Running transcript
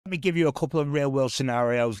Let me give you a couple of real-world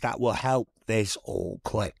scenarios that will help this all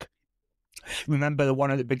click. Remember the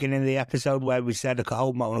one at the beginning of the episode where we said a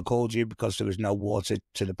homeowner called you because there was no water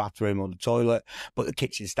to the bathroom or the toilet, but the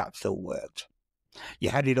kitchen tap still worked? You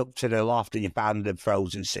headed up to the loft and you found a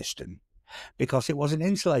frozen cistern because it wasn't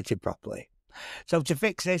insulated properly. So to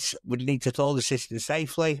fix this, we'd need to thaw the cistern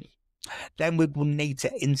safely. Then we will need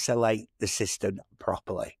to insulate the cistern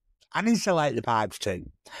properly. And insulate the pipes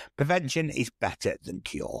too. Prevention is better than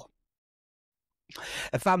cure.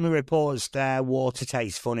 A family reports their water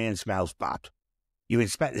tastes funny and smells bad. You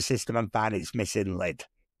inspect the system and find it's missing lid.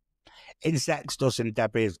 Insects, dust and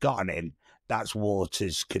debris has gotten in. That's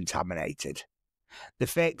water's contaminated. The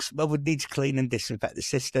fix, well, we'd need to clean and disinfect the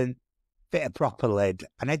cistern, fit a proper lid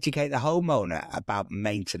and educate the homeowner about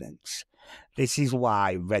maintenance. This is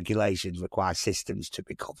why regulations require systems to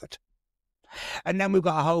be covered. And then we've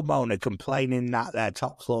got a homeowner complaining that their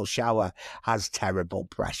top floor shower has terrible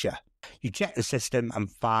pressure. You check the system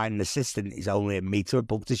and find the cistern is only a metre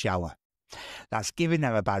above the shower. That's giving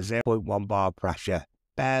them about 0.1 bar pressure,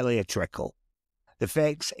 barely a trickle. The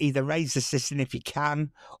fix, either raise the cistern if you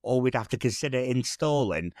can, or we'd have to consider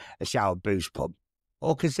installing a shower boost pump,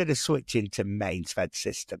 or consider switching to mains fed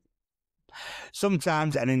system.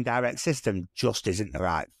 Sometimes an indirect system just isn't the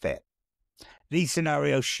right fit. These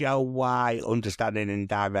scenarios show why understanding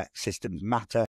indirect systems matter